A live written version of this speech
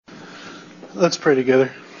Let's pray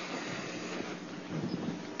together.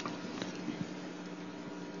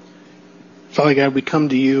 Father God, we come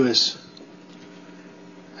to you as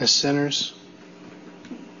sinners,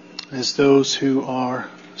 as those who are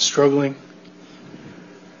struggling,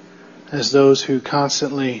 as those who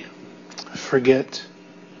constantly forget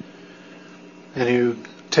and who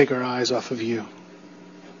take our eyes off of you.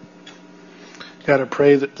 God, I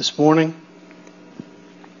pray that this morning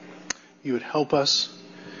you would help us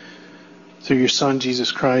through your Son,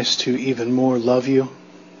 Jesus Christ, to even more love you.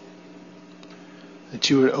 That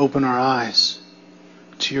you would open our eyes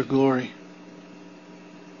to your glory.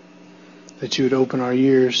 That you would open our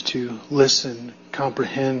ears to listen,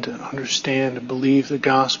 comprehend, understand, and believe the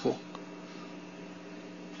gospel.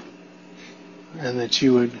 And that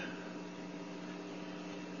you would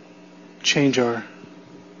change our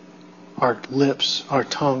lips, our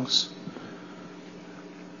tongues,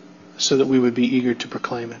 so that we would be eager to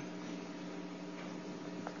proclaim it.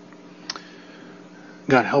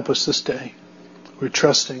 God, help us this day. We're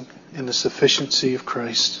trusting in the sufficiency of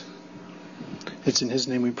Christ. It's in His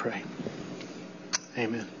name we pray.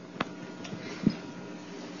 Amen.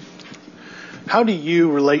 How do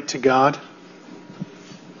you relate to God?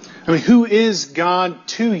 I mean, who is God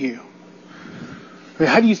to you? I mean,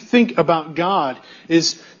 how do you think about God? Do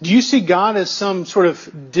you see God as some sort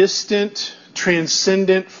of distant,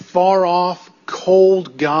 transcendent, far off,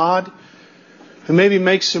 cold God who maybe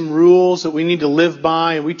makes some rules that we need to live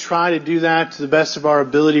by, and we try to do that to the best of our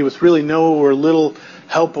ability with really no or little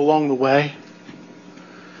help along the way?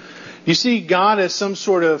 You see God as some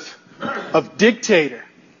sort of dictator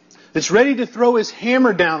that's ready to throw his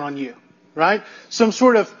hammer down on you, right? Some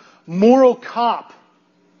sort of moral cop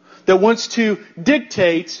that wants to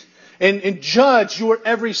dictate and judge your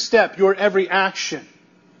every step, your every action.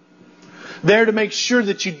 There to make sure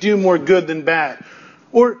that you do more good than bad.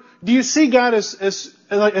 Or do you see God as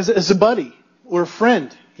a buddy or a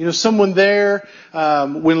friend? You know, someone there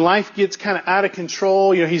when life gets kind of out of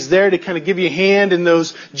control. You know, He's there to kind of give you a hand in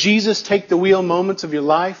those Jesus take the wheel moments of your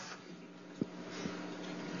life.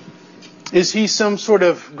 Is He some sort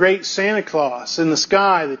of great Santa Claus in the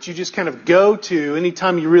sky that you just kind of go to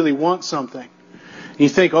anytime you really want something? And you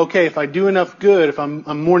think, okay, if I do enough good, if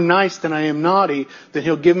I'm more nice than I am naughty, then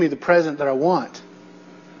He'll give me the present that I want.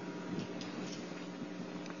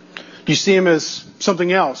 Do you see Him as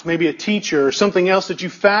something else, maybe a teacher or something else that you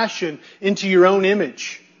fashion into your own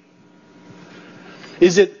image?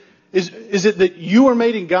 Is it that you are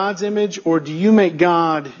made in God's image, or do you make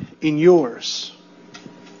God in yours?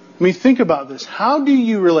 I mean, think about this. How do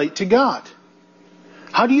you relate to God?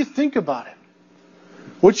 How do you think about Him?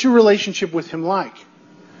 What's your relationship with Him like?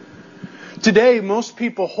 Today, most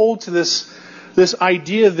people hold to this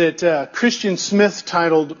idea that Christian Smith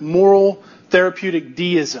titled moral therapeutic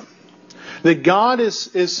deism. That God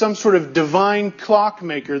is some sort of divine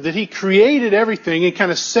clockmaker, that He created everything and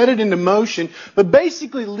kind of set it into motion, but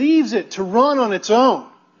basically leaves it to run on its own.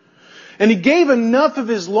 And He gave enough of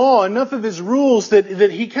His law, enough of His rules that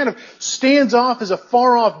He kind of stands off as a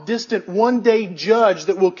far-off, distant, one-day judge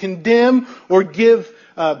that will condemn or give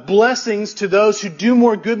blessings to those who do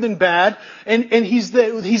more good than bad. And He's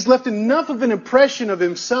left enough of an impression of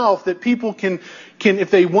Himself that people can,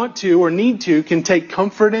 if they want to or need to, can take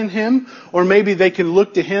comfort in Him, or maybe they can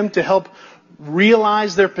look to Him to help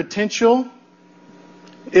realize their potential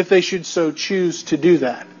if they should so choose to do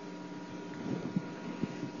that.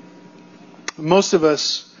 Most of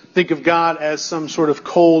us think of God as some sort of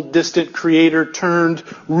cold, distant creator turned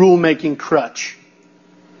rule-making crutch.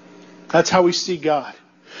 That's how we see God.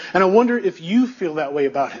 And I wonder if you feel that way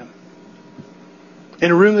about Him.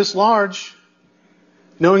 In a room this large,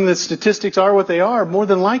 knowing that statistics are what they are, more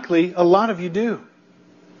than likely, a lot of you do.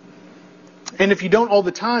 And if you don't all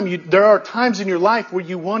the time, there are times in your life where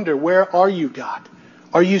you wonder, where are you, God?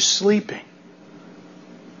 Are you sleeping?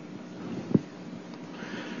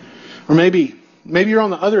 Or maybe you're on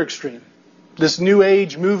the other extreme. This New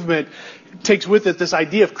Age movement takes with it this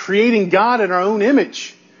idea of creating God in our own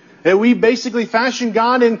image. That we basically fashion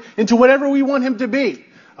God into whatever we want Him to be.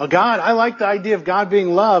 Oh, God, I like the idea of God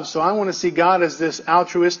being love, so I want to see God as this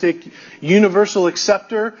altruistic, universal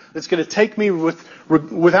acceptor that's going to take me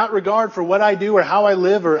without regard for what I do or how I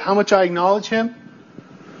live or how much I acknowledge Him.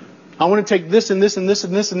 I want to take this and this and this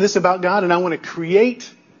and this and this about God, and I want to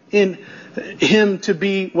create in Him to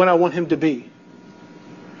be what I want Him to be.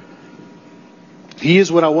 He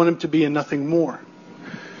is what I want Him to be and nothing more.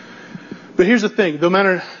 But here's the thing.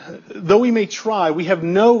 Though we may try, we have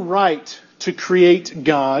no right to create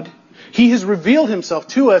God. He has revealed Himself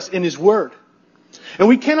to us in His Word. And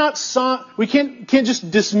we can't just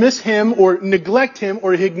dismiss him or neglect him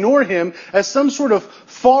or ignore him as some sort of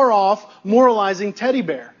far-off, moralizing teddy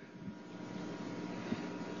bear.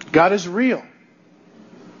 God is real.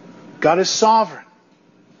 God is sovereign.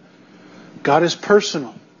 God is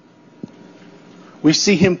personal. We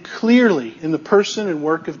see him clearly in the person and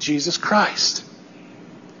work of Jesus Christ.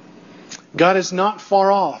 God is not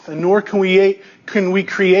far off, and nor can we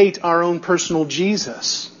create our own personal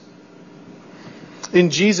Jesus. In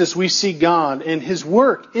Jesus, we see God, and his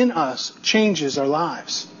work in us changes our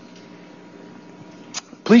lives.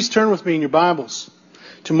 Please turn with me in your Bibles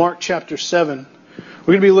to Mark chapter 7. We're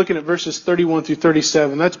going to be looking at verses 31 through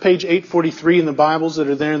 37. That's page 843 in the Bibles that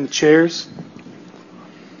are there in the chairs.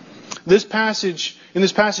 In this passage,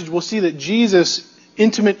 we'll see that Jesus'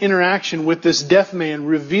 intimate interaction with this deaf man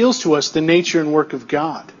reveals to us the nature and work of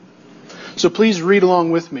God. So please read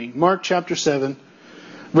along with me. Mark chapter 7,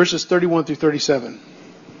 verses 31 through 37.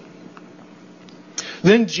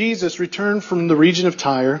 Then Jesus returned from the region of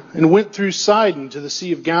Tyre and went through Sidon to the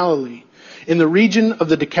Sea of Galilee, in the region of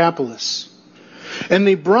the Decapolis. And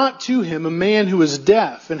they brought to him a man who was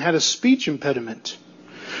deaf and had a speech impediment.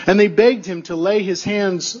 And they begged him to lay his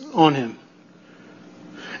hands on him.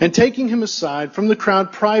 And taking him aside from the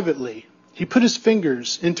crowd privately, he put his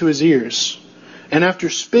fingers into his ears, and after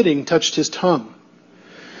spitting, touched his tongue.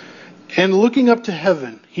 And looking up to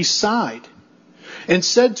heaven, he sighed, and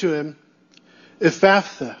said to him,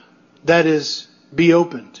 Ephphatha, that is, be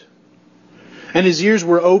opened. And his ears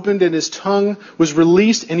were opened, and his tongue was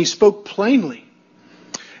released, and he spoke plainly.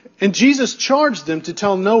 And Jesus charged them to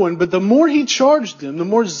tell no one, but the more he charged them, the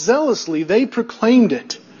more zealously they proclaimed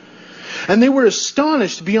it. And they were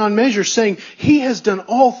astonished beyond measure, saying, He has done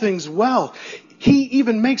all things well. He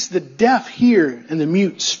even makes the deaf hear and the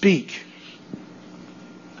mute speak.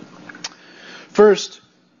 First,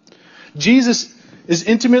 Jesus is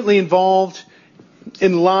intimately involved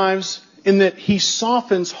in lives in that he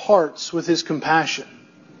softens hearts with his compassion.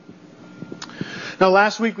 Now,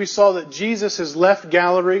 last week we saw that Jesus has left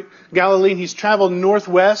Galilee and he's traveled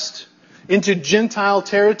northwest into Gentile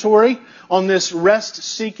territory on this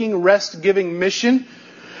rest-seeking, rest-giving mission.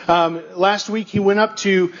 Last week he went up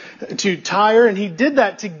to Tyre, and he did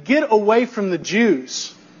that to get away from the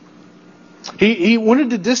Jews. He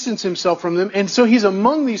wanted to distance himself from them, and so he's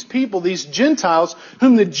among these people, these Gentiles,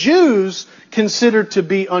 whom the Jews considered to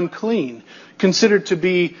be unclean, considered to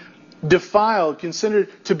be defiled, considered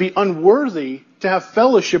to be unworthy to have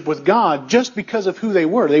fellowship with God just because of who they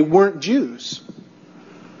were. They weren't Jews.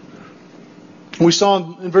 We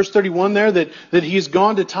saw in verse 31 there that he's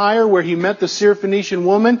gone to Tyre where he met the Syrophoenician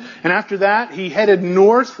woman. And after that, he headed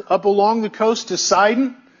north up along the coast to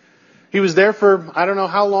Sidon. He was there for I don't know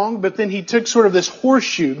how long, but then he took sort of this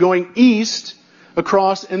horseshoe going east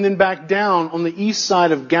across and then back down on the east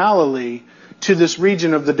side of Galilee to this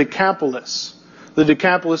region of the Decapolis. The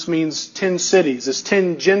Decapolis means 10 cities. It's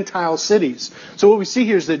 10 Gentile cities. So what we see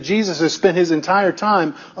here is that Jesus has spent his entire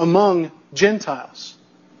time among Gentiles.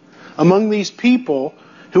 Among these people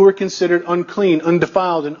who were considered unclean,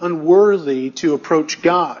 undefiled, and unworthy to approach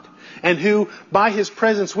God. And who, by his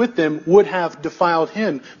presence with them, would have defiled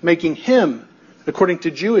him, making him, according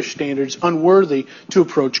to Jewish standards, unworthy to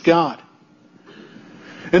approach God.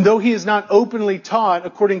 And though he is not openly taught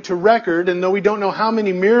according to record, and though we don't know how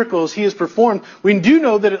many miracles he has performed, we do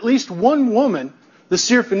know that at least one woman, the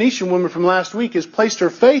Syrophoenician woman from last week, has placed her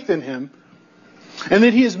faith in him, and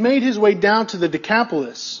that he has made his way down to the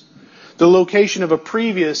Decapolis, the location of a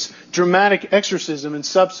previous dramatic exorcism and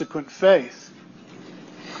subsequent faith.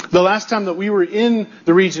 The last time that we were in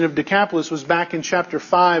the region of Decapolis was back in chapter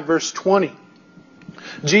 5, verse 20.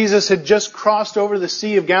 Jesus had just crossed over the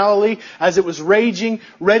Sea of Galilee as it was raging,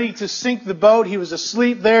 ready to sink the boat. He was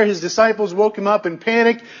asleep there. His disciples woke him up in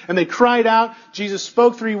panic, and they cried out. Jesus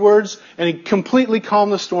spoke 3 words, and he completely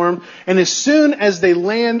calmed the storm. And as soon as they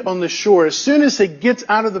land on the shore, as soon as he gets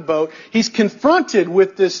out of the boat, he's confronted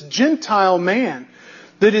with this Gentile man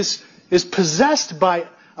that is possessed by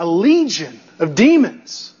a legion of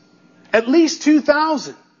demons. At least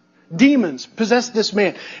 2,000. Demons possess this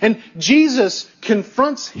man. And Jesus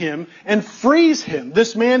confronts him and frees him.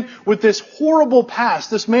 This man with this horrible past.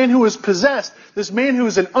 This man who was possessed. This man who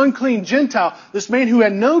is an unclean Gentile. This man who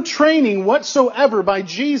had no training whatsoever by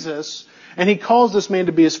Jesus. And he calls this man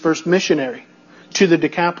to be his first missionary to the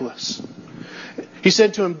Decapolis. He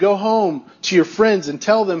said to him, "Go home to your friends and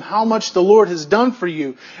tell them how much the Lord has done for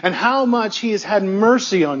you and how much he has had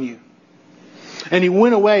mercy on you." And he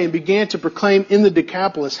went away and began to proclaim in the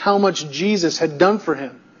Decapolis how much Jesus had done for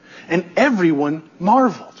him. And everyone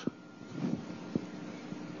marveled.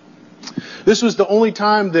 This was the only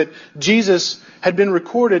time that Jesus had been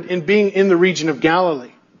recorded in being in the region of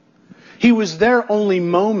Galilee. He was there only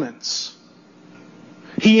moments.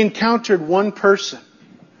 He encountered one person,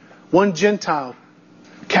 one Gentile,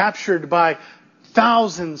 captured by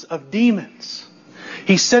thousands of demons.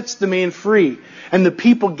 He sets the man free, and the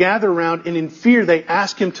people gather around, and in fear they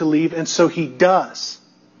ask him to leave, and so he does.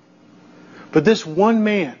 But this one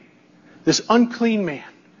man, this unclean man,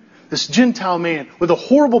 this Gentile man with a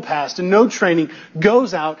horrible past and no training,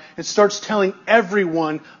 goes out and starts telling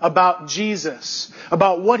everyone about Jesus,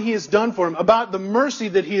 about what He has done for him, about the mercy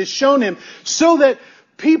that He has shown him, so that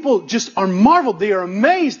people just are marveled. They are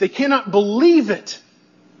amazed. They cannot believe it.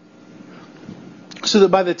 So that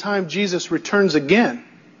by the time Jesus returns again,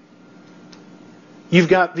 you've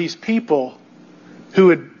got these people who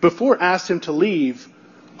had before asked Him to leave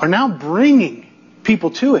are now bringing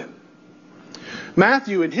people to Him.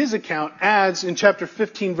 Matthew, in his account, adds in chapter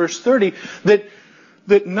 15, verse 30, that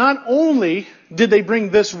not only did they bring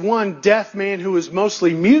this one deaf man who was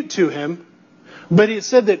mostly mute to Him, but it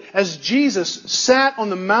said that as Jesus sat on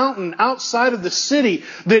the mountain outside of the city,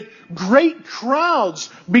 that great crowds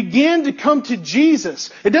began to come to Jesus.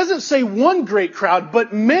 It doesn't say one great crowd,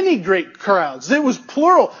 but many great crowds. It was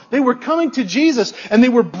plural. They were coming to Jesus, and they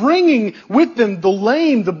were bringing with them the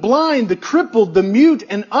lame, the blind, the crippled, the mute,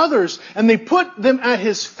 and others. And they put them at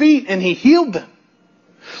His feet, and He healed them.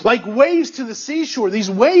 Like waves to the seashore, these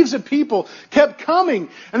waves of people kept coming,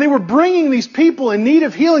 and they were bringing these people in need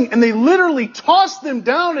of healing, and they literally tossed them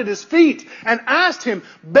down at His feet and asked Him,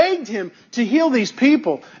 begged Him to heal these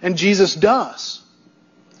people. And Jesus does.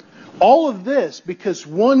 All of this because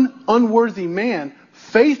one unworthy man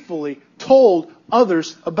faithfully told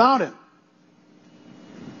others about Him.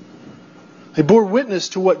 They bore witness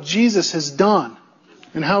to what Jesus has done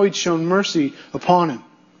and how He'd shown mercy upon him.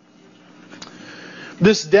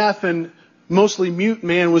 This deaf and mostly mute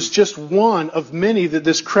man was just one of many that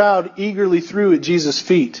this crowd eagerly threw at Jesus'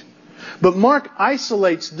 feet. But Mark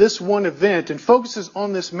isolates this one event and focuses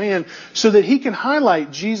on this man so that he can highlight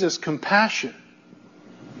Jesus' compassion.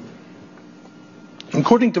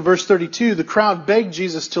 According to verse 32, the crowd begged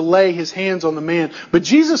Jesus to lay His hands on the man. But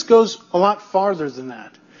Jesus goes a lot farther than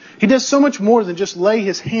that. He does so much more than just lay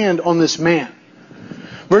His hand on this man.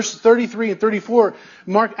 Verses 33 and 34,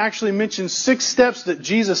 Mark actually mentions 6 steps that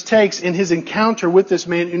Jesus takes in His encounter with this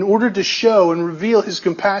man in order to show and reveal His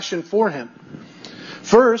compassion for him.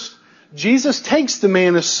 First, Jesus takes the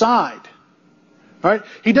man aside. All right?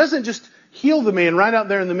 He doesn't just heal the man right out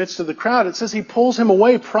there in the midst of the crowd. It says He pulls him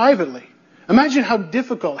away privately. Imagine how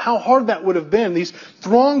difficult, how hard that would have been. These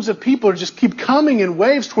throngs of people just keep coming in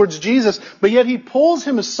waves towards Jesus, but yet He pulls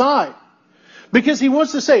him aside. Because He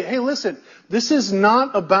wants to say, hey, listen, this is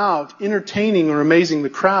not about entertaining or amazing the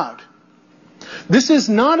crowd. This is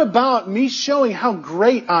not about me showing how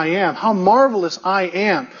great I am, how marvelous I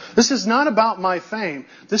am. This is not about my fame.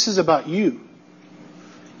 This is about you.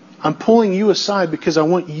 I'm pulling you aside because I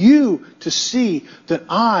want you to see that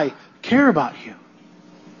I care about you.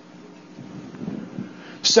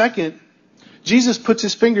 Second, Jesus puts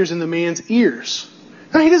His fingers in the man's ears.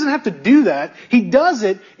 Now, He doesn't have to do that. He does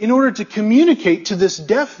it in order to communicate to this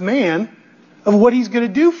deaf man of what He's going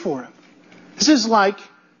to do for him. This is like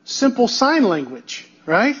simple sign language,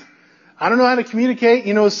 right? I don't know how to communicate,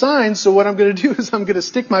 signs, so what I'm going to do is I'm going to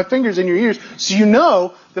stick my fingers in your ears so you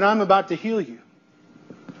know that I'm about to heal you.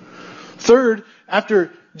 Third,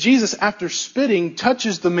 Jesus, after spitting,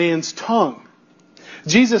 touches the man's tongue.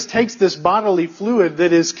 Jesus takes this bodily fluid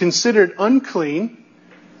that is considered unclean,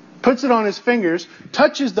 puts it on His fingers,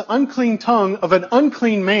 touches the unclean tongue of an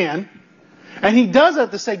unclean man, and He does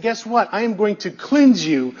that to say, guess what? I am going to cleanse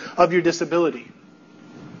you of your disability.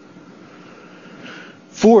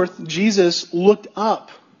 Fourth, Jesus looked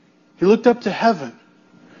up. He looked up to heaven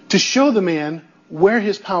to show the man where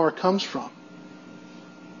his power comes from.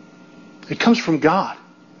 It comes from God.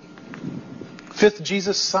 Fifth,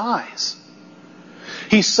 Jesus sighs.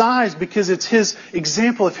 He sighs because it's His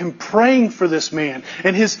example of Him praying for this man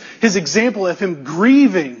and his example of Him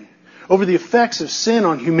grieving over the effects of sin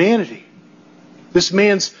on humanity. This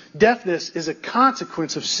man's deafness is a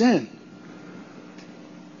consequence of sin.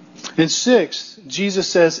 And sixth, Jesus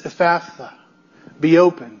says, Ephphatha, be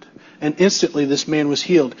opened. And instantly this man was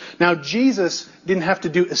healed. Now Jesus didn't have to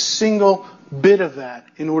do a single bit of that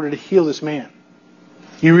in order to heal this man.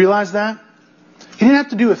 You realize that? He didn't have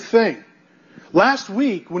to do a thing. Last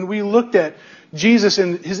week, when we looked at Jesus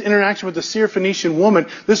and His interaction with the Syrophoenician woman,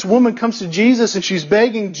 this woman comes to Jesus and she's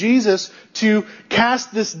begging Jesus to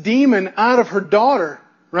cast this demon out of her daughter,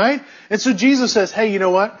 right? And so Jesus says, hey, you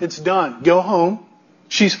know what? It's done. Go home.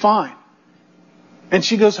 She's fine. And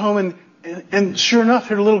she goes home and And sure enough,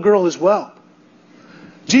 her little girl as well.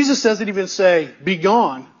 Jesus doesn't even say, be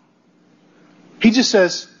gone. He just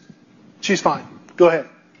says, she's fine. Go ahead.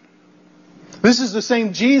 This is the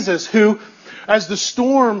same Jesus who, as the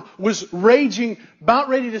storm was raging, about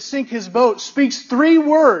ready to sink his boat, speaks 3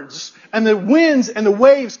 words, and the winds and the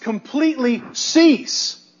waves completely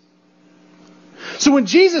cease. So when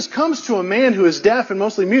Jesus comes to a man who is deaf and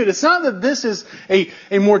mostly mute, it's not that this is a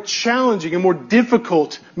more challenging, a more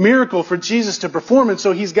difficult miracle for Jesus to perform, and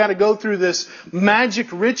so he's got to go through this magic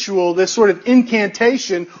ritual, this sort of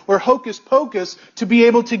incantation or hocus pocus to be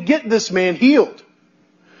able to get this man healed.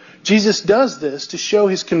 Jesus does this to show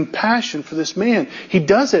his compassion for this man. He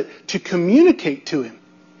does it to communicate to him.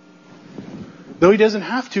 Though he doesn't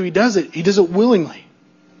have to, he does it. He does it willingly.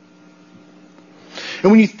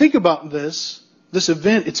 And when you think about this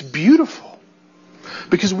event, it's beautiful.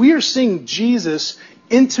 Because we are seeing Jesus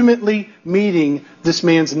intimately meeting this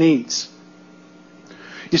man's needs.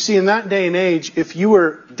 You see, in that day and age, if you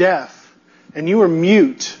were deaf and you were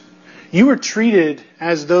mute, you were treated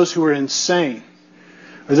as those who were insane.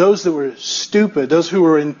 Or those that were stupid, those who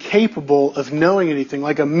were incapable of knowing anything,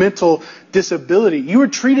 like a mental disability. You were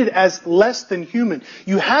treated as less than human.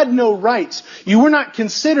 You had no rights. You were not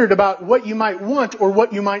considered about what you might want or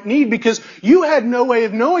what you might need because you had no way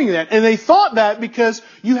of knowing that. And they thought that because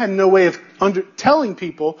you had no way of telling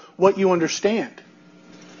people what you understand.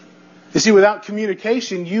 You see, without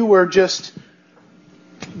communication, you were just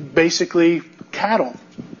basically cattle.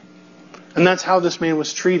 And that's how this man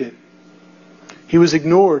was treated. He was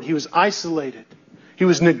ignored. He was isolated. He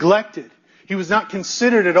was neglected. He was not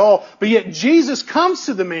considered at all. But yet Jesus comes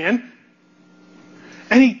to the man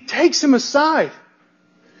and he takes him aside.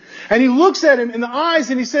 And he looks at him in the eyes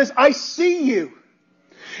and he says, I see you.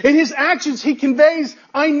 In his actions he conveys,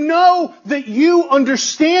 I know that you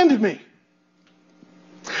understand me.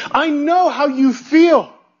 I know how you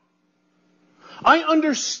feel. I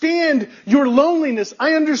understand your loneliness.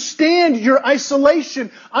 I understand your isolation.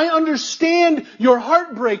 I understand your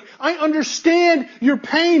heartbreak. I understand your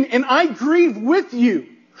pain, and I grieve with you.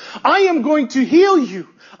 I am going to heal you.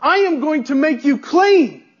 I am going to make you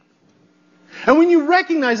clean. And when you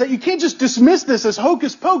recognize that, you can't just dismiss this as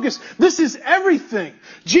hocus pocus. This is everything.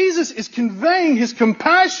 Jesus is conveying his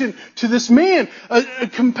compassion to this man, a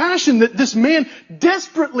compassion that this man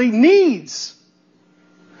desperately needs.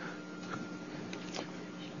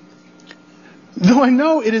 Though I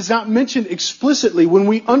know it is not mentioned explicitly, when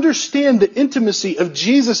we understand the intimacy of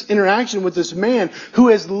Jesus' interaction with this man who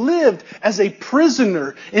has lived as a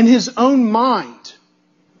prisoner in his own mind,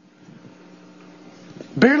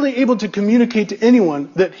 barely able to communicate to anyone,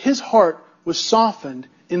 that his heart was softened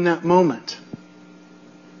in that moment.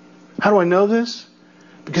 How do I know this?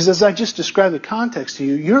 Because as I just described the context to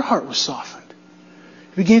you, your heart was softened.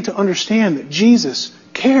 You began to understand that Jesus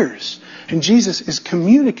cares. And Jesus is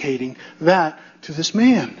communicating that to this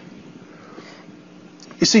man.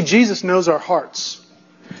 You see, Jesus knows our hearts.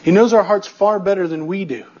 He knows our hearts far better than we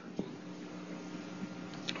do.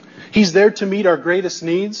 He's there to meet our greatest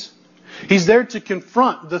needs. He's there to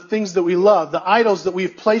confront the things that we love, the idols that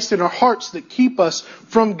we've placed in our hearts that keep us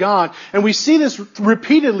from God. And we see this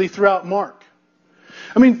repeatedly throughout Mark.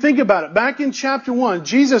 I mean, think about it. Back in chapter 1,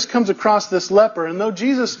 Jesus comes across this leper. And though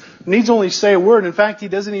Jesus needs only say a word, in fact, he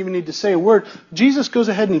doesn't even need to say a word, Jesus goes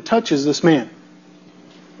ahead and he touches this man.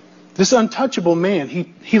 This untouchable man.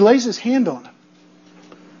 He lays his hand on him.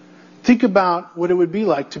 Think about what it would be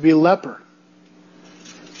like to be a leper.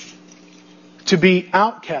 To be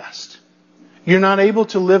outcast. You're not able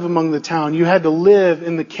to live among the town. You had to live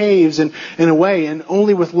in the caves and away and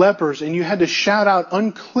only with lepers. And you had to shout out,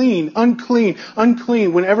 unclean, unclean,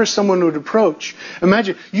 unclean whenever someone would approach.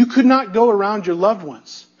 Imagine, you could not go around your loved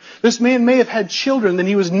ones. This man may have had children that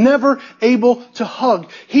he was never able to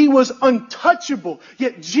hug. He was untouchable.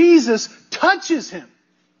 Yet Jesus touches him.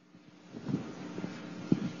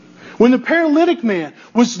 When the paralytic man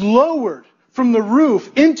was lowered from the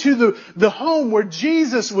roof into the home where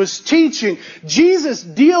Jesus was teaching, Jesus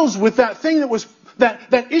deals with that thing that was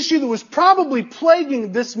that issue that was probably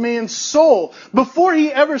plaguing this man's soul. Before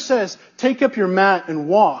he ever says, take up your mat and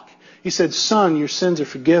walk, he said, son, your sins are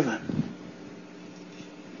forgiven.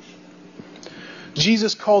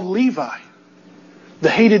 Jesus called Levi, the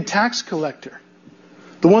hated tax collector,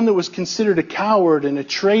 the one that was considered a coward and a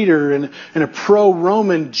traitor and a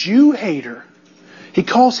pro-Roman Jew hater. He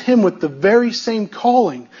calls him with the very same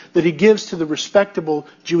calling that he gives to the respectable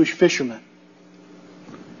Jewish fisherman.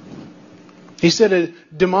 He set a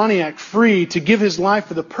demoniac free to give his life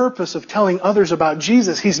for the purpose of telling others about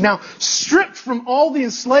Jesus. He's now stripped from all the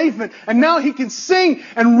enslavement, and now he can sing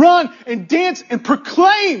and run and dance and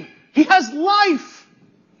proclaim He has life.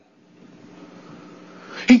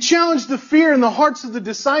 He challenged the fear in the hearts of the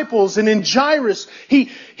disciples, and in Jairus, he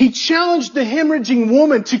challenged the hemorrhaging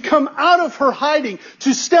woman to come out of her hiding,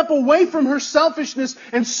 to step away from her selfishness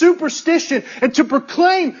and superstition, and to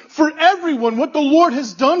proclaim for everyone what the Lord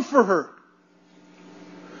has done for her.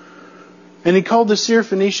 And He called the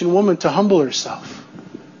Syrophoenician woman to humble herself,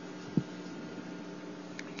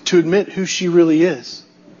 to admit who she really is.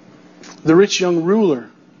 The rich young ruler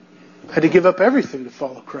had to give up everything to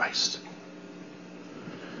follow Christ.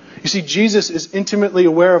 You see, Jesus is intimately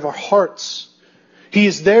aware of our hearts. He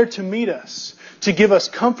is there to meet us, to give us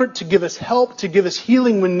comfort, to give us help, to give us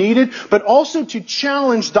healing when needed, but also to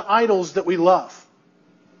challenge the idols that we love.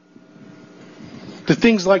 The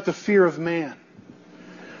things like the fear of man,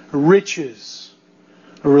 or riches,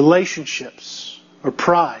 or relationships, or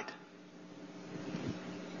pride.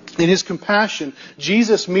 In His compassion,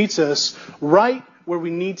 Jesus meets us right where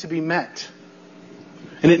we need to be met.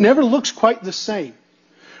 And it never looks quite the same.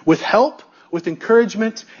 With help, with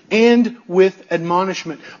encouragement, and with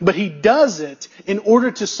admonishment. But He does it in order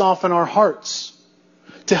to soften our hearts.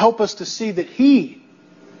 To help us to see that He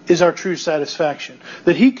is our true satisfaction.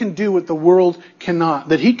 That He can do what the world cannot.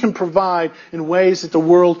 That He can provide in ways that the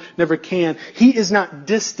world never can. He is not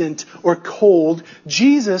distant or cold.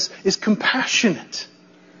 Jesus is compassionate.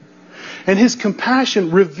 And His compassion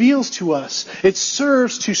reveals to us. It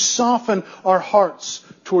serves to soften our hearts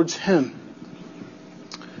towards Him.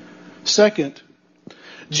 Second,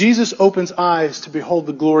 Jesus opens eyes to behold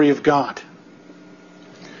the glory of God.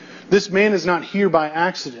 This man is not here by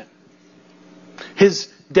accident. His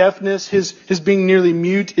deafness, his being nearly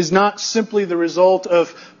mute, is not simply the result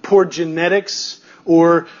of poor genetics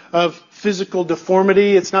or of physical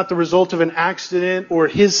deformity. It's not the result of an accident or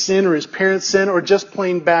his sin or his parents' sin or just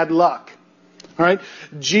plain bad luck. All right?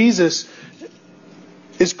 Jesus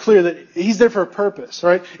is clear that He's there for a purpose,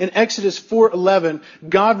 right? In Exodus 4:11,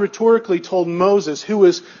 God rhetorically told Moses, who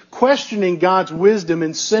was questioning God's wisdom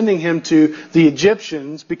in sending him to the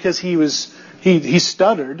Egyptians because he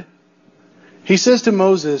stuttered. He says to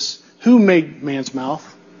Moses, "Who made man's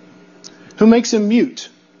mouth? Who makes him mute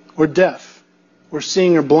or deaf or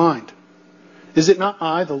seeing or blind? Is it not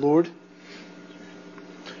I, the Lord?"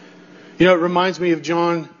 You know, it reminds me of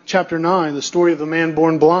John chapter 9, the story of the man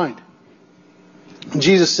born blind.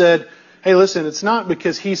 Jesus said, hey, listen, it's not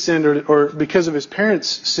because he sinned or because of his parents'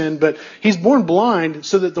 sin, but he's born blind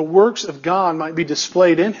so that the works of God might be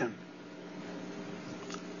displayed in him.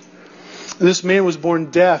 This man was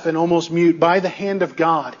born deaf and almost mute by the hand of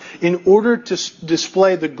God in order to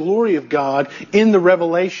display the glory of God in the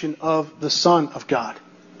revelation of the Son of God.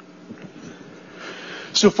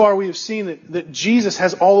 So far we have seen that Jesus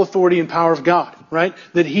has all authority and power of God, right?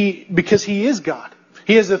 Because He is God.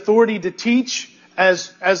 He has authority to teach.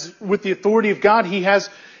 As with the authority of God, He has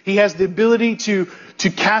the ability to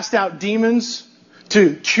cast out demons,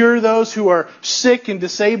 to cure those who are sick and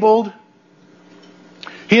disabled.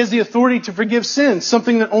 He has the authority to forgive sins,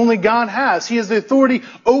 something that only God has. He has the authority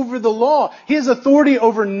over the law. He has authority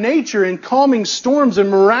over nature in calming storms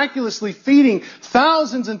and miraculously feeding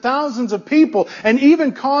thousands and thousands of people, and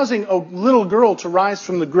even causing a little girl to rise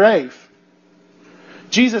from the grave.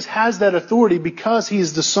 Jesus has that authority because He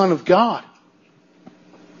is the Son of God.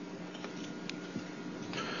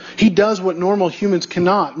 He does what normal humans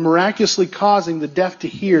cannot, miraculously causing the deaf to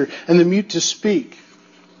hear and the mute to speak.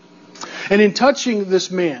 And in touching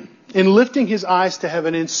this man, in lifting his eyes to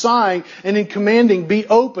heaven, in sighing and in commanding, be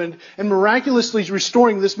opened, and miraculously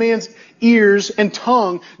restoring this man's ears and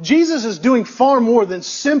tongue, Jesus is doing far more than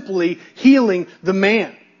simply healing the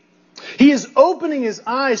man. He is opening his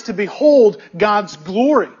eyes to behold God's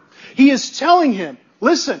glory. He is telling him,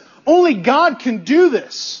 listen, only God can do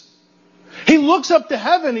this. He looks up to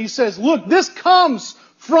heaven. He says, look, this comes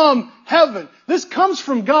from heaven. This comes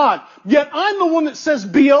from God. Yet I'm the one that says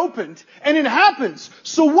be opened. And it happens.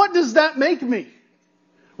 So what does that make me?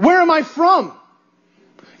 Where am I from?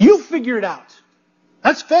 You figure it out.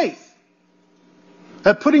 That's faith.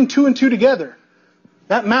 That putting two and two together.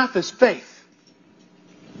 That math is faith.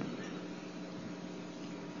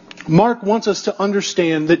 Mark wants us to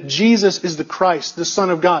understand that Jesus is the Christ, the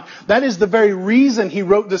Son of God. That is the very reason he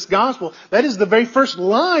wrote this gospel. That is the very first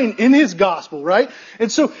line in his gospel, right?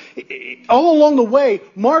 And so, all along the way,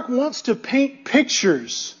 Mark wants to paint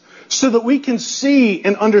pictures so that we can see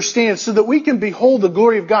and understand, so that we can behold the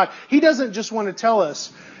glory of God. He doesn't just want to tell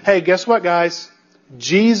us, hey, guess what, guys?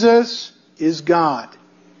 Jesus is God,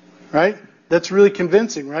 right? That's really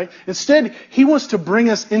convincing, right? Instead, he wants to bring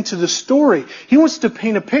us into the story. He wants to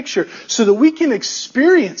paint a picture so that we can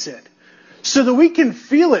experience it. so that we can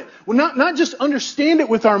feel it. Well, not just understand it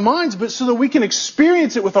with our minds, but so that we can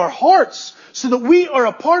experience it with our hearts. So that we are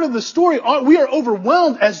a part of the story. We are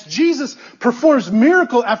overwhelmed as Jesus performs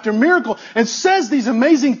miracle after miracle and says these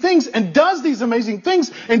amazing things and does these amazing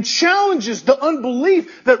things and challenges the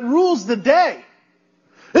unbelief that rules the day.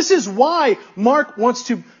 This is why Mark wants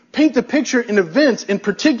to paint the picture in events, in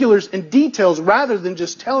particulars, and details rather than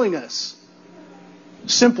just telling us,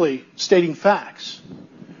 simply stating facts.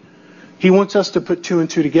 He wants us to put two and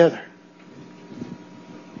two together.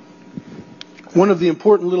 One of the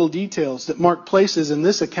important little details that Mark places in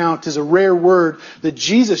this account is a rare word that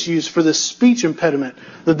Jesus used for the speech impediment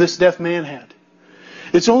that this deaf man had.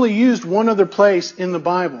 It's only used one other place in the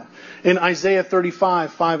Bible, in Isaiah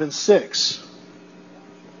 35, 5 and 6.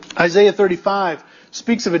 Isaiah 35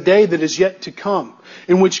 speaks of a day that is yet to come,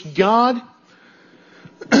 in which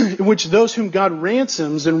those whom God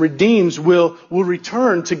ransoms and redeems will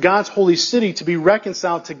return to God's holy city to be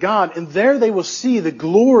reconciled to God. And there they will see the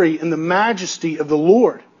glory and the majesty of the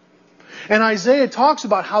Lord. And Isaiah talks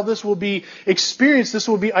about how this will be experienced, this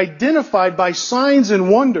will be identified by signs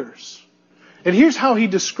and wonders. And here's how he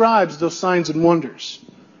describes those signs and wonders.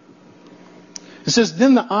 It says,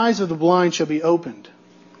 "Then the eyes of the blind shall be opened,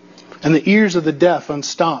 and the ears of the deaf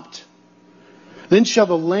unstopped. Then shall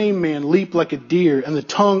the lame man leap like a deer, and the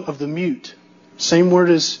tongue of the mute," same word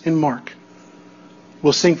as in Mark,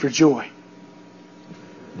 "will sing for joy."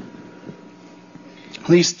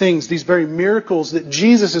 These things, these very miracles that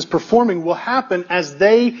Jesus is performing will happen as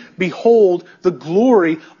they behold the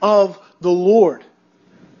glory of the Lord.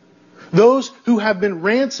 Those who have been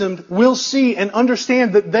ransomed will see and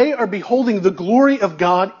understand that they are beholding the glory of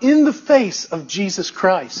God in the face of Jesus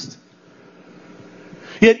Christ.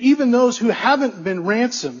 Yet even those who haven't been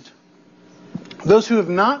ransomed, those who have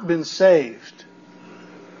not been saved,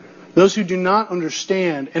 those who do not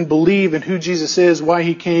understand and believe in who Jesus is, why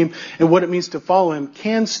He came, and what it means to follow Him,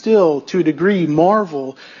 can still, to a degree,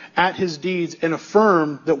 marvel at His deeds and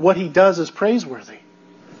affirm that what He does is praiseworthy.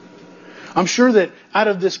 I'm sure that out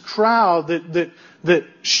of this crowd that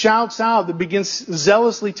shouts out, that begins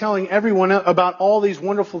zealously telling everyone about all these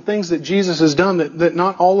wonderful things that Jesus has done, that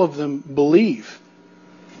not all of them believe.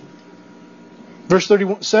 Verse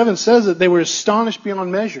 37 says that they were astonished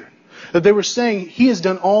beyond measure. That they were saying, He has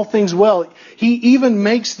done all things well. He even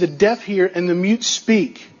makes the deaf hear and the mute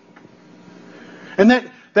speak. And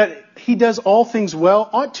that He does all things well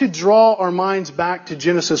ought to draw our minds back to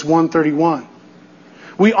Genesis 1:31.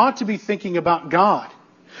 We ought to be thinking about God.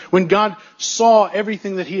 When God saw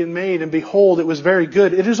everything that He had made, and behold, it was very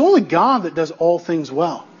good. It is only God that does all things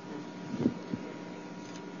well.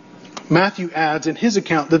 Matthew adds in his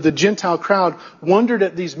account that the Gentile crowd wondered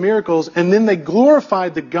at these miracles, and then they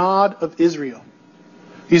glorified the God of Israel.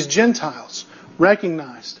 These Gentiles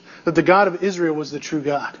recognized that the God of Israel was the true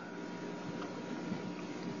God.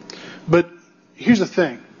 But here's the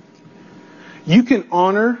thing. You can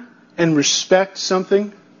honor and respect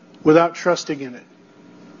something without trusting in it.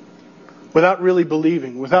 Without really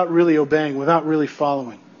believing, without really obeying, without really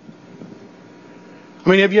following. I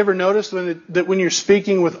mean, have you ever noticed that when you're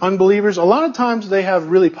speaking with unbelievers, a lot of times they have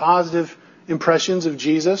really positive impressions of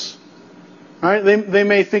Jesus? Right? They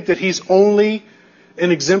may think that He's only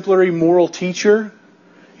an exemplary moral teacher,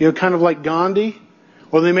 kind of like Gandhi.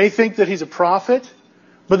 Or they may think that He's a prophet,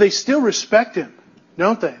 but they still respect Him,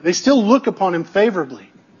 don't they? They still look upon Him favorably.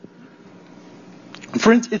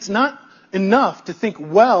 Friends, it's not enough to think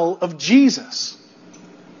well of Jesus.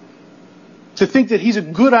 To think that He's a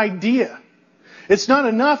good idea. It's not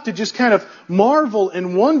enough to just kind of marvel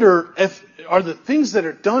and wonder are the things that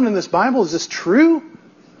are done in this Bible, is this true?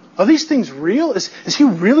 Are these things real? Is He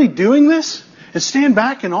really doing this? And stand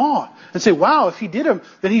back in awe and say, wow, if He did them,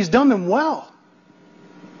 then He's done them well.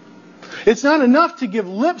 It's not enough to give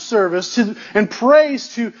lip service to and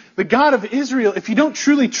praise to the God of Israel if you don't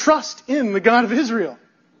truly trust in the God of Israel.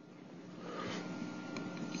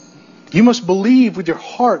 You must believe with your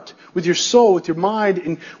heart, with your soul, with your mind,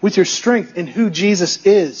 and with your strength in who Jesus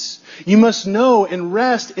is. You must know and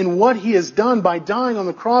rest in what He has done by dying on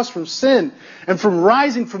the cross from sin and from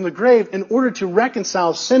rising from the grave in order to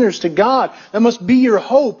reconcile sinners to God. That must be your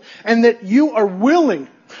hope, and that you are willing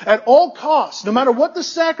at all costs, no matter what the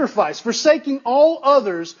sacrifice, forsaking all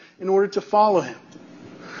others in order to follow Him.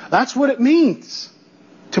 That's what it means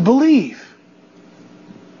to believe.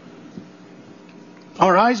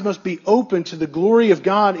 Our eyes must be open to the glory of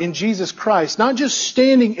God in Jesus Christ, not just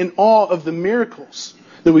standing in awe of the miracles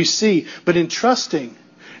that we see, but in trusting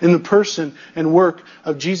in the person and work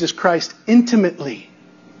of Jesus Christ intimately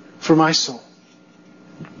for my soul.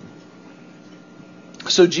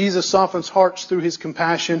 So Jesus softens hearts through His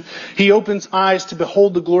compassion. He opens eyes to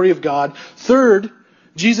behold the glory of God. Third,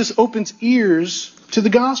 Jesus opens ears to the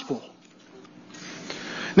gospel.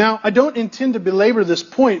 Now, I don't intend to belabor this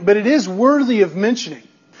point, but it is worthy of mentioning.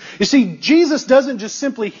 You see, Jesus doesn't just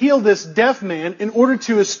simply heal this deaf man in order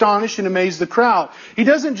to astonish and amaze the crowd. He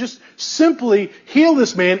doesn't just simply heal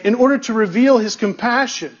this man in order to reveal His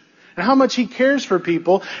compassion and how much He cares for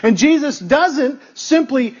people. And Jesus doesn't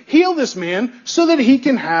simply heal this man so that he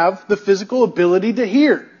can have the physical ability to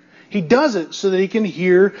hear. He does it so that he can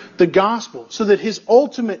hear the gospel, so that his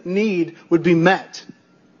ultimate need would be met.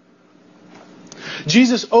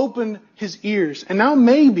 Jesus opened his ears, and now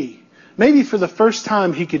maybe for the first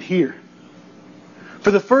time he could hear.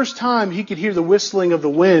 For the first time he could hear the whistling of the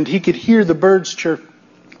wind. He could hear the birds chirp.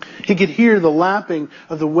 He could hear the lapping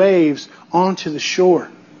of the waves onto the shore.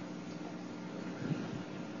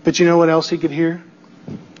 But you know what else he could hear?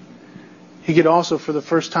 He could also, for the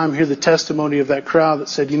first time, hear the testimony of that crowd that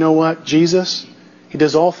said, you know what? Jesus, He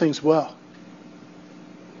does all things well.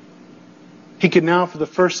 He could now, for the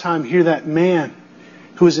first time, hear that man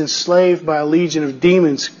who was enslaved by a legion of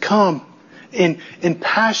demons come and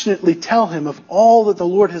passionately tell him of all that the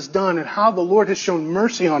Lord has done and how the Lord has shown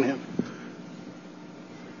mercy on him.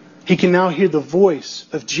 He can now hear the voice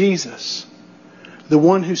of Jesus, the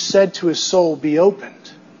one who said to his soul, be opened.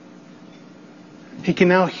 He can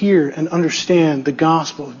now hear and understand the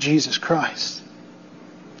gospel of Jesus Christ,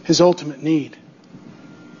 His ultimate need.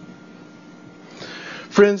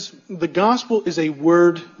 Friends, the gospel is a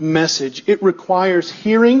word message. It requires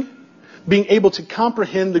hearing, being able to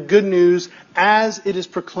comprehend the good news as it is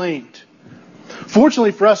proclaimed.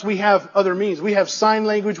 Fortunately for us, we have other means. We have sign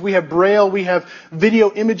language, we have braille, we have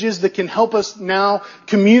video images that can help us now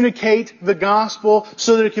communicate the gospel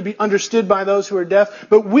so that it can be understood by those who are deaf.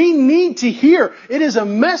 But we need to hear. It is a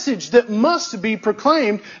message that must be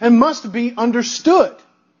proclaimed and must be understood.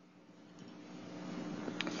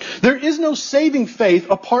 There is no saving faith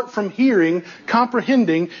apart from hearing,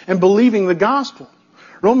 comprehending, and believing the gospel.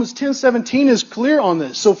 Romans 10:17 is clear on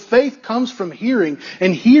this. So faith comes from hearing,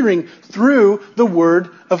 and hearing through the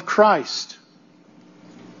word of Christ.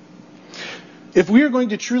 If we are going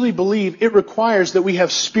to truly believe, it requires that we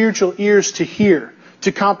have spiritual ears to hear,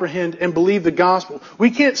 to comprehend, and believe the gospel.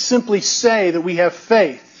 We can't simply say that we have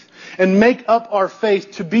faith and make up our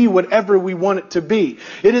faith to be whatever we want it to be.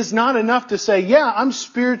 It is not enough to say, yeah, I'm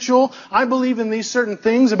spiritual, I believe in these certain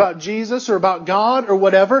things about Jesus or about God or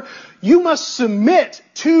whatever. You must submit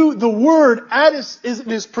to the Word as it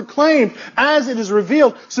is proclaimed, as it is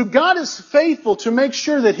revealed. So God is faithful to make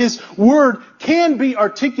sure that His Word can be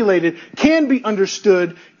articulated, can be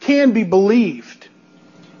understood, can be believed.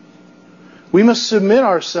 We must submit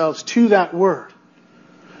ourselves to that Word,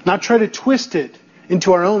 not try to twist it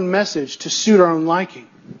into our own message to suit our own liking.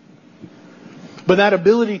 But that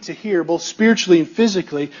ability to hear, both spiritually and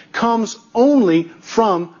physically, comes only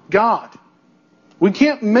from God. We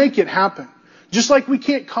can't make it happen. Just like we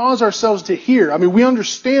can't cause ourselves to hear. I mean, we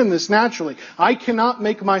understand this naturally. I cannot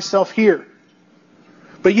make myself hear.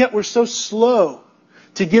 But yet we're so slow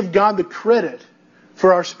to give God the credit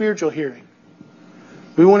for our spiritual hearing.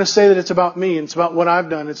 We want to say that it's about me, and it's about what I've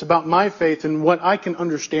done, it's about my faith and what I can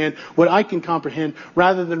understand, what I can comprehend,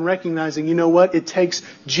 rather than recognizing, you know what, it takes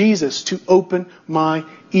Jesus to open my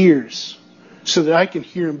ears so that I can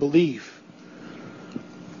hear and believe.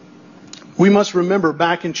 We must remember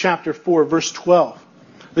back in chapter 4, verse 12,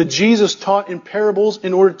 that Jesus taught in parables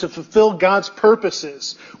in order to fulfill God's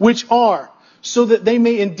purposes, which are so that they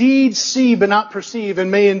may indeed see but not perceive,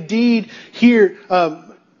 and may indeed hear...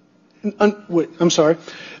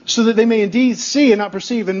 So that they may indeed see and not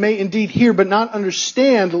perceive, and may indeed hear but not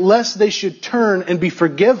understand, lest they should turn and be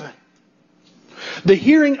forgiven. The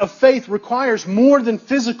hearing of faith requires more than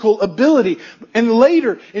physical ability. And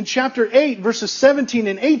later, in chapter 8, verses 17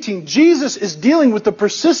 and 18, Jesus is dealing with the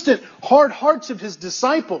persistent hard hearts of His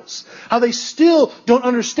disciples. How they still don't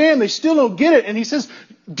understand, they still don't get it. And He says,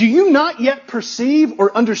 do you not yet perceive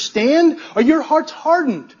or understand? Are your hearts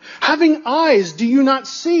hardened? Having eyes, do you not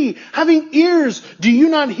see? Having ears, do you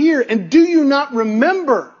not hear? And do you not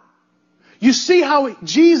remember? You see how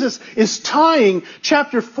Jesus is tying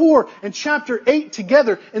chapter 4 and chapter 8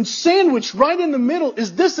 together, and sandwiched right in the middle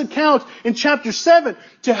is this account in chapter 7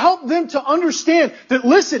 to help them to understand that,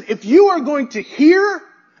 listen, if you are going to hear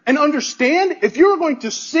and understand, if you're going to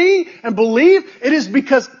see and believe, it is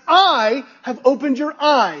because I have opened your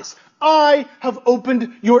eyes. I have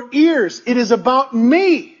opened your ears. It is about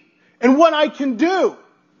me and what I can do.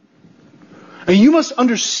 And you must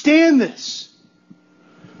understand this.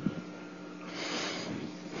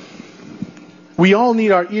 We all need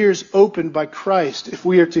our ears opened by Christ if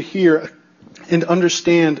we are to hear and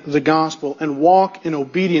understand the gospel and walk in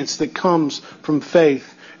obedience that comes from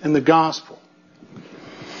faith in the gospel.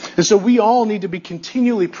 And so we all need to be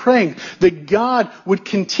continually praying that God would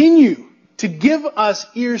continue to give us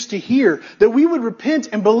ears to hear, that we would repent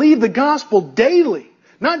and believe the gospel daily,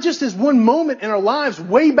 not just as one moment in our lives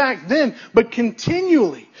way back then, but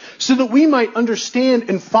continually, so that we might understand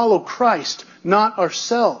and follow Christ, not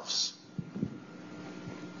ourselves,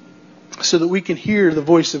 so that we can hear the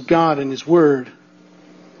voice of God in His Word,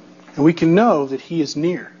 and we can know that He is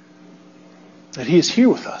near, that He is here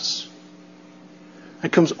with us.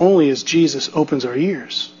 That comes only as Jesus opens our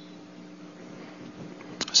ears.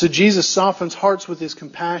 So Jesus softens hearts with His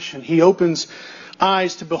compassion. He opens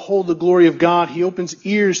eyes to behold the glory of God. He opens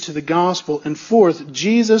ears to the gospel. And fourth,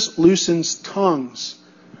 Jesus loosens tongues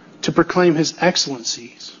to proclaim His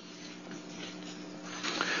excellencies.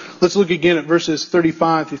 Let's look again at verses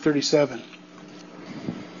 35 through 37.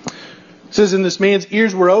 It says, "And this man's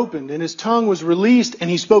ears were opened, and his tongue was released, and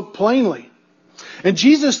he spoke plainly. And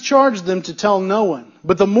Jesus charged them to tell no one.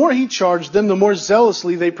 But the more He charged them, the more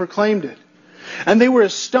zealously they proclaimed it. And they were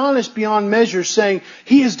astonished beyond measure, saying,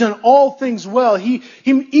 'He has done all things well. He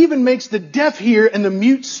even makes the deaf hear and the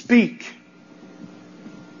mute speak.'"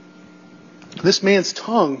 This man's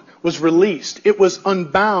tongue was released. It was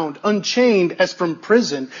unbound, unchained as from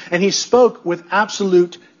prison, and he spoke with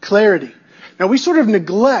absolute clarity. Now we sort of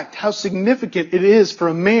neglect how significant it is for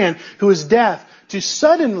a man who is deaf to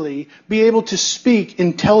suddenly be able to speak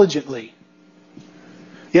intelligently.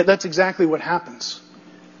 Yet that's exactly what happens.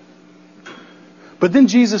 But then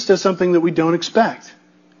Jesus does something that we don't expect.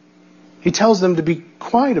 He tells them to be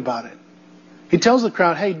quiet about it. He tells the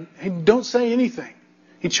crowd, hey, don't say anything.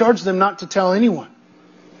 He charged them not to tell anyone.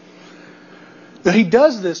 Now, He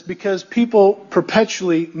does this because people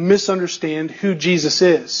perpetually misunderstand who Jesus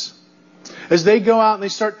is. As they go out and they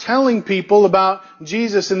start telling people about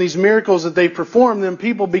Jesus and these miracles that they perform, then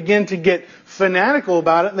people begin to get fanatical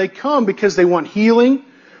about it. And they come because they want healing,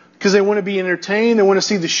 because they want to be entertained, they want to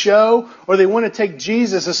see the show, or they want to take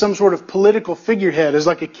Jesus as some sort of political figurehead, as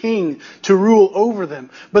like a king to rule over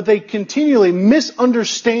them. But they continually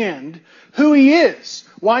misunderstand who He is,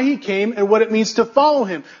 why He came, and what it means to follow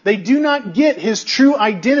Him. They do not get His true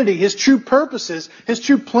identity, His true purposes, His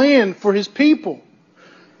true plan for His people.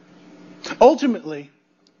 Ultimately,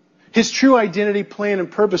 His true identity, plan, and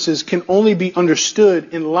purposes can only be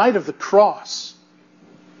understood in light of the cross.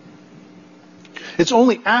 It's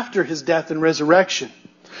only after His death and resurrection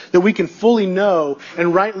that we can fully know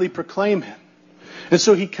and rightly proclaim Him. And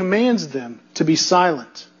so He commands them to be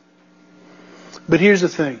silent. But here's the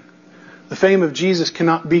thing. The fame of Jesus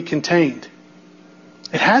cannot be contained.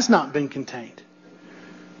 It has not been contained.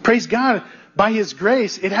 Praise God, by His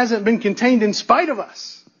grace, it hasn't been contained in spite of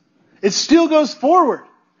us. It still goes forward.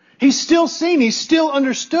 He's still seen. He's still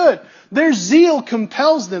understood. Their zeal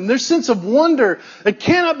compels them. Their sense of wonder that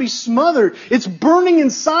cannot be smothered. It's burning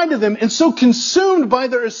inside of them. And so consumed by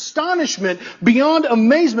their astonishment beyond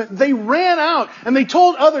amazement, they ran out and they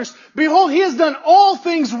told others, "Behold, He has done all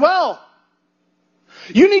things well."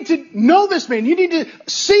 You need to know this man. You need to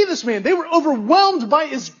see this man. They were overwhelmed by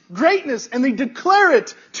His greatness and they declare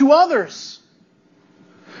it to others.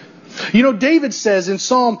 You know, David says in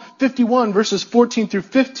Psalm 51, verses 14 through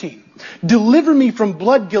 15, "Deliver me from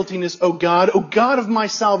blood guiltiness, O God of my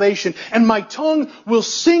salvation, and my tongue will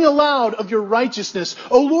sing aloud of your righteousness.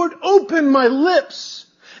 O Lord, open my lips,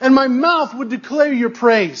 and my mouth would declare your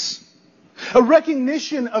praise." A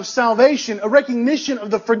recognition of salvation, a recognition of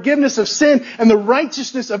the forgiveness of sin and the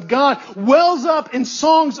righteousness of God wells up in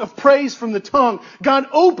songs of praise from the tongue. God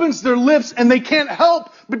opens their lips and they can't help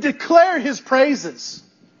but declare His praises.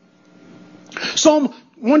 Psalm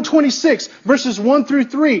 126, verses 1 through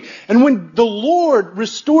 3. "And when the Lord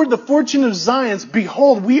restored the fortune of Zion,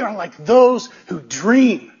 behold, we are like those who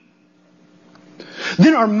dream.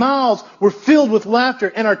 Then our mouths were filled with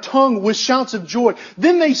laughter and our tongue with shouts of joy.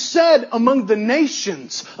 Then they said among the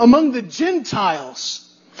nations, among the Gentiles,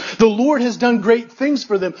 the Lord has done great things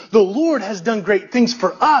for them. The Lord has done great things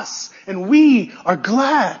for us, and we are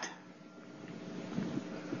glad."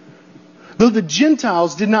 Though the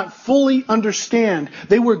Gentiles did not fully understand,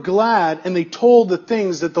 they were glad and they told the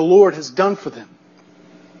things that the Lord has done for them.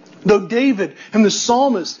 Though David and the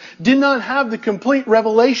psalmist did not have the complete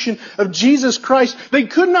revelation of Jesus Christ, they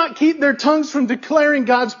could not keep their tongues from declaring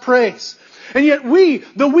God's praise. And yet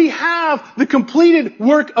though we have the completed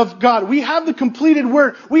work of God, we have the completed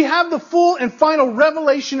Word, we have the full and final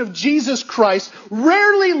revelation of Jesus Christ,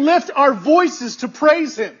 rarely lift our voices to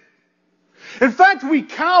praise Him. In fact, we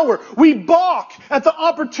cower, we balk at the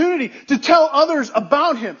opportunity to tell others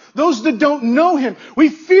about Him, those that don't know Him. We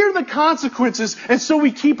fear the consequences, and so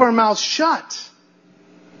we keep our mouths shut.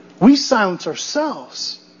 We silence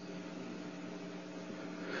ourselves.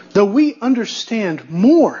 Though we understand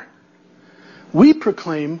more, we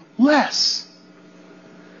proclaim less.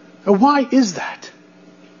 Now, why is that?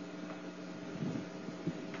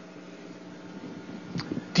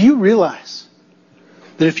 Do you realize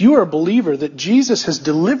that if you are a believer, that Jesus has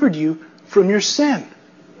delivered you from your sin?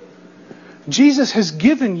 Jesus has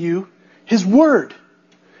given you His Word,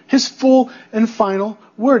 His full and final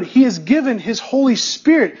Word. He has given His Holy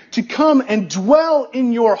Spirit to come and dwell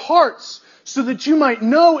in your hearts so that you might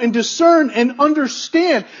know and discern and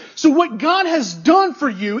understand. So what God has done for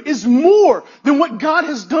you is more than what God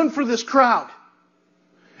has done for this crowd.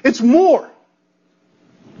 It's more.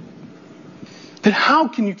 Then how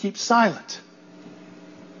can you keep silent?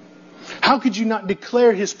 How could you not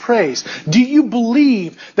declare His praise? Do you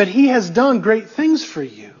believe that He has done great things for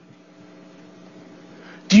you?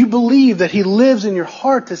 Do you believe that He lives in your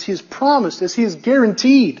heart as He has promised, as He has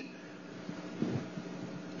guaranteed?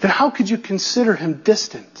 Then how could you consider Him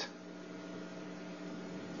distant?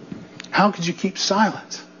 How could you keep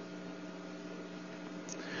silent?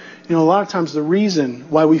 You know, a lot of times the reason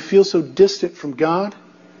why we feel so distant from God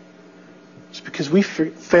is because we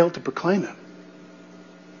fail to proclaim Him.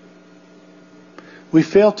 We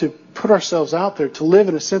fail to put ourselves out there to live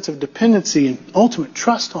in a sense of dependency and ultimate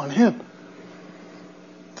trust on Him.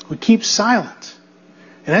 We keep silent.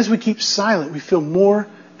 And as we keep silent, we feel more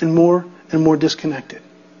and more and more disconnected.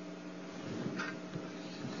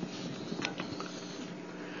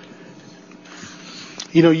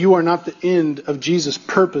 You know, you are not the end of Jesus'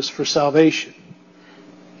 purpose for salvation.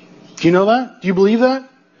 Do you know that? Do you believe that?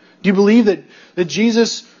 Do you believe that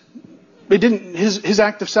Jesus, his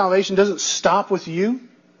act of salvation doesn't stop with you?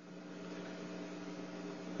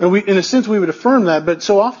 And in a sense, we would affirm that, but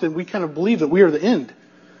so often we kind of believe that we are the end.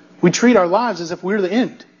 We treat our lives as if we're the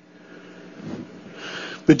end.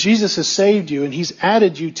 But Jesus has saved you, and He's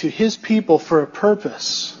added you to His people for a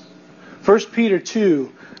purpose. 1 Peter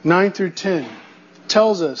 2, 9 through 10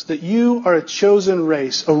 tells us that you are a chosen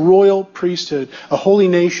race, a royal priesthood, a holy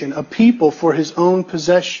nation, a people for His own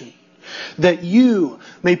possession, that you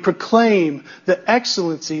may proclaim the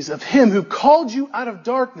excellencies of Him who called you out of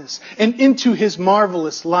darkness and into His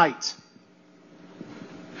marvelous light.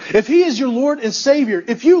 If He is your Lord and Savior,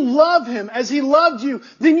 if you love Him as He loved you,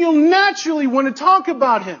 then you'll naturally want to talk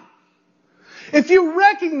about Him. If you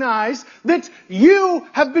recognize that you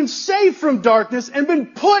have been saved from darkness and been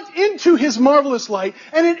put into His marvelous light,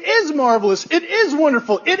 and it is marvelous, it is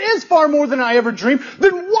wonderful, it is far more than I ever dreamed,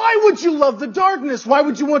 then why would you love the darkness? Why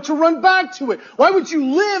would you want to run back to it? Why would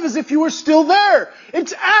you live as if you were still there?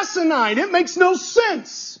 It's asinine. It makes no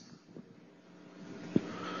sense.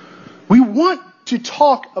 We want to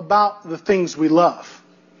talk about the things we love,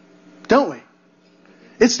 don't we?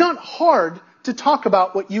 It's not hard to talk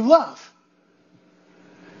about what you love.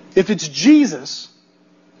 If it's Jesus,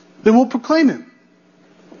 then we'll proclaim Him.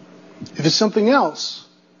 If it's something else,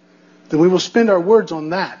 then we will spend our words on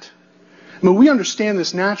that. I mean, we understand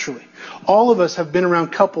this naturally. All of us have been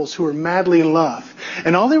around couples who are madly in love.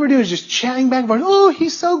 And all they were doing is just chatting back and forth. Oh,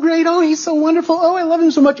 he's so great. Oh, he's so wonderful. Oh, I love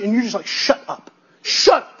him so much. And you're just like, shut up.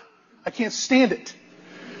 Shut up. I can't stand it.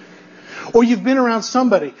 Or you've been around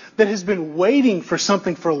somebody that has been waiting for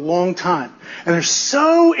something for a long time. And they're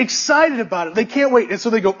so excited about it. They can't wait. And so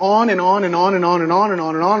they go on and on and on and on and on and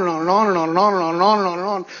on and on and on and on and on and on and on and on and on and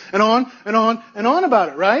on and on and on and on about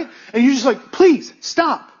it, right? And you're just like, please,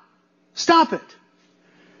 stop. Stop it.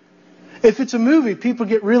 If it's a movie, people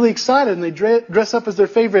get really excited and they dress up as their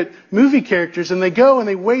favorite movie characters and they go and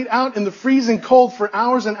they wait out in the freezing cold for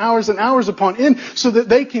hours and hours and hours upon end so that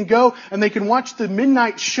they can go and they can watch the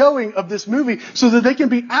midnight showing of this movie so that they can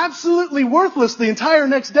be absolutely worthless the entire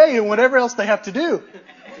next day and whatever else they have to do.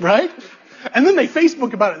 Right? And then they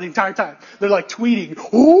Facebook about it the entire time. They're like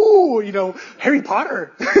tweeting, ooh, Harry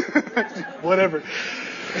Potter. Whatever.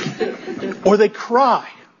 Or they cry.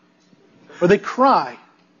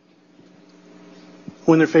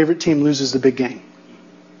 When their favorite team loses the big game.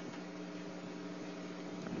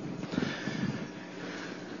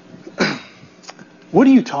 What do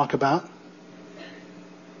you talk about?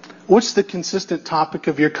 What's the consistent topic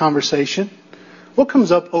of your conversation? What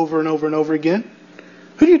comes up over and over and over again?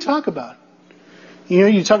 Who do you talk about?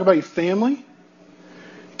 You talk about your family.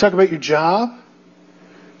 You talk about your job.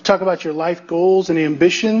 You talk about your life goals and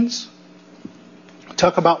ambitions. You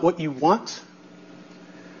talk about what you want.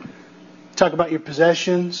 Talk about your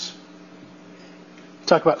possessions.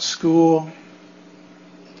 Talk about school.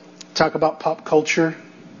 talk about pop culture.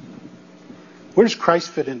 Where does Christ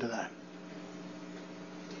fit into that?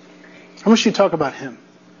 How much do you talk about Him?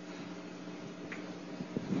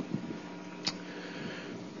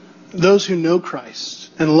 Those who know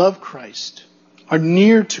Christ and love Christ are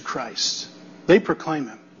near to Christ. They proclaim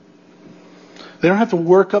Him. They don't have to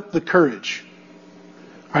work up the courage.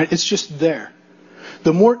 All right? It's just there.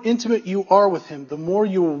 The more intimate you are with Him, the more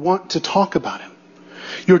you will want to talk about Him.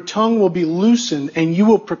 Your tongue will be loosened and you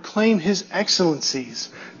will proclaim His excellencies,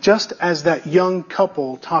 just as that young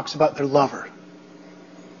couple talks about their lover.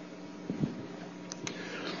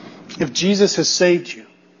 If Jesus has saved you,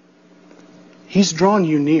 He's drawn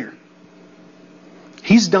you near.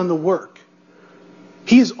 He's done the work.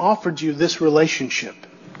 He has offered you this relationship.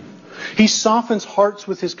 He softens hearts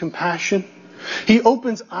with His compassion. He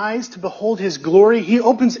opens eyes to behold His glory. He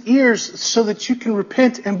opens ears so that you can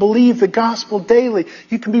repent and believe the gospel daily.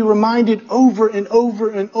 You can be reminded over and over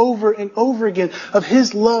and over and over again of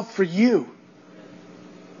His love for you.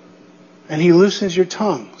 And He loosens your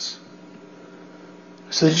tongues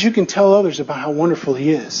so that you can tell others about how wonderful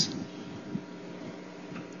He is.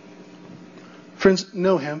 Friends,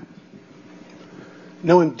 know Him.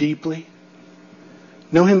 Know Him deeply.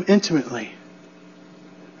 Know Him intimately.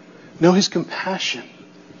 Know His compassion.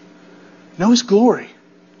 Know His glory.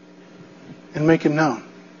 And make Him known.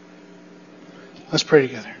 Let's pray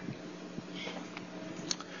together.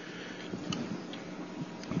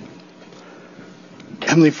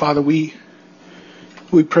 Heavenly Father, we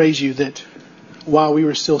praise You that while we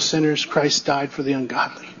were still sinners, Christ died for the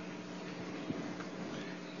ungodly.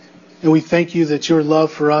 And we thank You that Your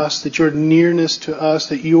love for us, that Your nearness to us,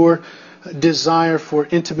 that Your desire for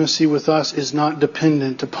intimacy with us is not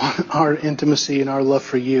dependent upon our intimacy and our love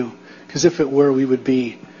for You. Because if it were, we would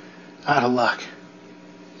be out of luck.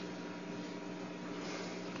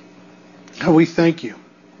 God, we thank You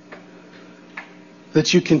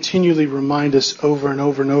that You continually remind us over and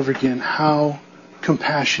over and over again how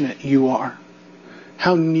compassionate You are,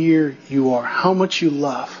 how near You are, how much You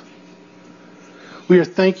love. We are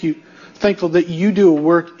thankful that You do a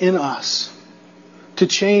work in us to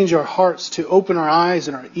change our hearts, to open our eyes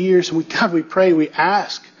and our ears. And God, we pray, we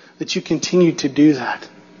ask that You continue to do that,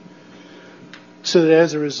 so that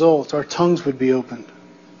as a result, our tongues would be opened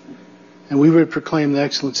and we would proclaim the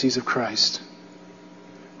excellencies of Christ.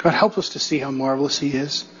 God, help us to see how marvelous He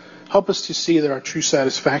is. Help us to see that our true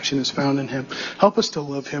satisfaction is found in Him. Help us to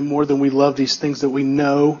love Him more than we love these things that we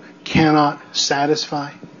know cannot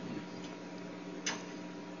satisfy.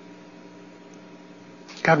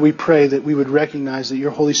 God, we pray that we would recognize that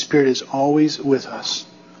Your Holy Spirit is always with us,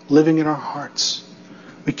 living in our hearts.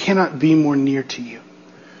 We cannot be more near to You.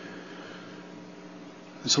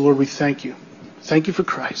 And so, Lord, we thank You. Thank You for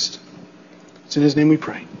Christ. It's in His name we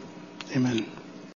pray. Amen.